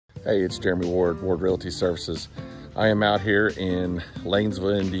Hey, it's Jeremy Ward, Realty Services. I am out here in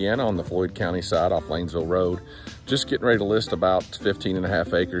Lanesville, Indiana on the Floyd County side off Lanesville Road. Just getting ready to list about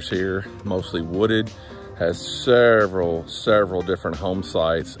 15.5 acres here, mostly wooded. Has several different home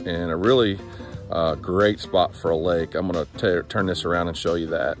sites and a really great spot for a lake. I'm gonna turn this around and show you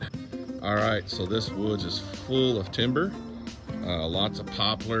that. All right, so this woods is full of timber. Lots of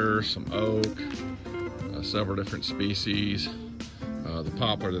poplar, some oak, several different species. The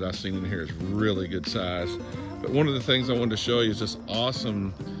poplar that I've seen in here is really good size. But one of the things I wanted to show you is this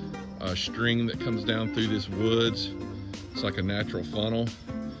awesome string that comes down through this woods. It's like a natural funnel.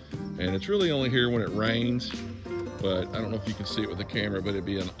 And it's really only here when it rains. But I don't know if you can see it with the camera, but it'd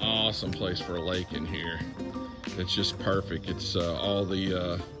be an awesome place for a lake in here. It's just perfect. It's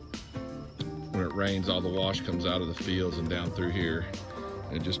when it rains, all the wash comes out of the fields and down through here.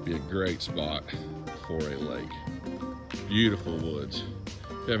 It'd just be a great spot for a lake. Beautiful woods.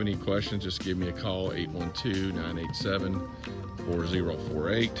 If you have any questions, just give me a call,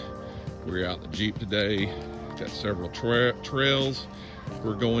 812-987-4048. We're out in the Jeep today. Got several trails.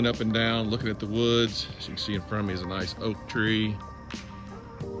 We're going up and down, looking at the woods. As you can see in front of me is a nice oak tree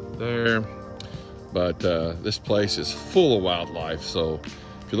there. But this place is full of wildlife. So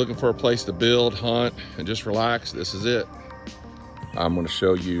if you're looking for a place to build, hunt, and just relax, this is it. I'm going to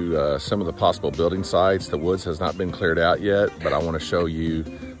show you some of the possible building sites. The woods has not been cleared out yet, but I want to show you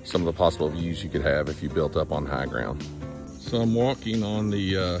some of the possible views you could have if you built up on high ground. So I'm walking on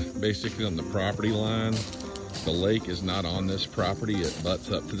the, basically on the property line. The lake is not on this property, it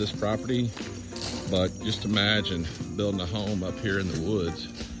butts up to this property. But just imagine building a home up here in the woods,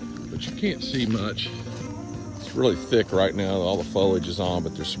 but you can't see much. It's really thick right now, all the foliage is on,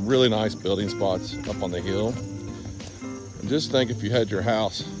 but there's some really nice building spots up on the hill. And just think if you had your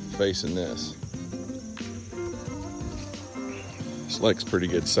house facing this. This lake's pretty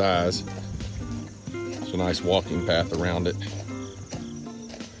good size. There's a nice walking path around it.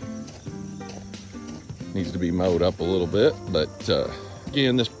 Needs to be mowed up a little bit, but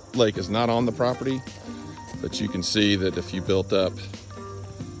again, this lake is not on the property, but you can see that if you built up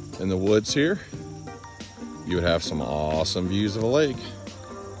in the woods here, you would have some awesome views of a lake.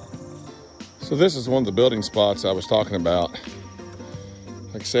 So this is one of the building spots I was talking about.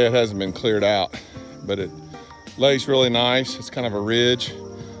 Like I say, it hasn't been cleared out, but it lays really nice. It's kind of a ridge.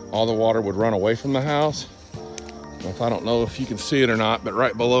 All the water would run away from the house. I don't know if you can see it or not, but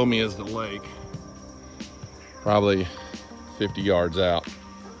right below me is the lake. Probably 50 yards out.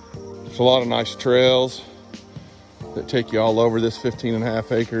 There's a lot of nice trails that take you all over this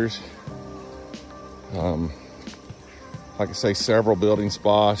 15.5 acres. Like I say, several building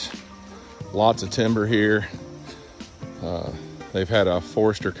spots. Lots of timber here. They've had a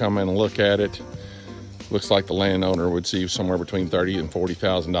forester come in and look at it. Looks like the landowner would see somewhere between $30,000 and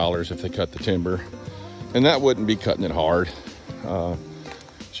 $40,000 if they cut the timber. And that wouldn't be cutting it hard. As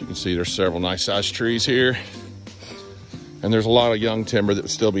you can see, there's several nice sized trees here. And there's a lot of young timber that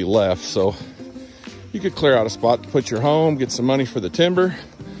would still be left. So you could clear out a spot to put your home, get some money for the timber,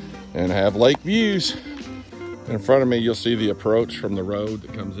 and have lake views. In front of me, you'll see the approach from the road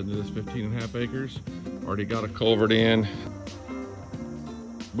that comes into this 15.5 acres. Already got a culvert in.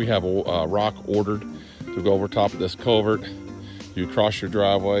 We have a rock ordered to go over top of this culvert. You cross your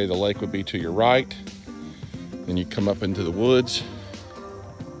driveway, the lake would be to your right. Then you come up into the woods,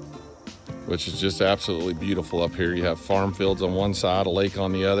 which is just absolutely beautiful up here. You have farm fields on one side, a lake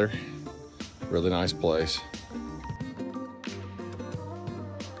on the other. Really nice place.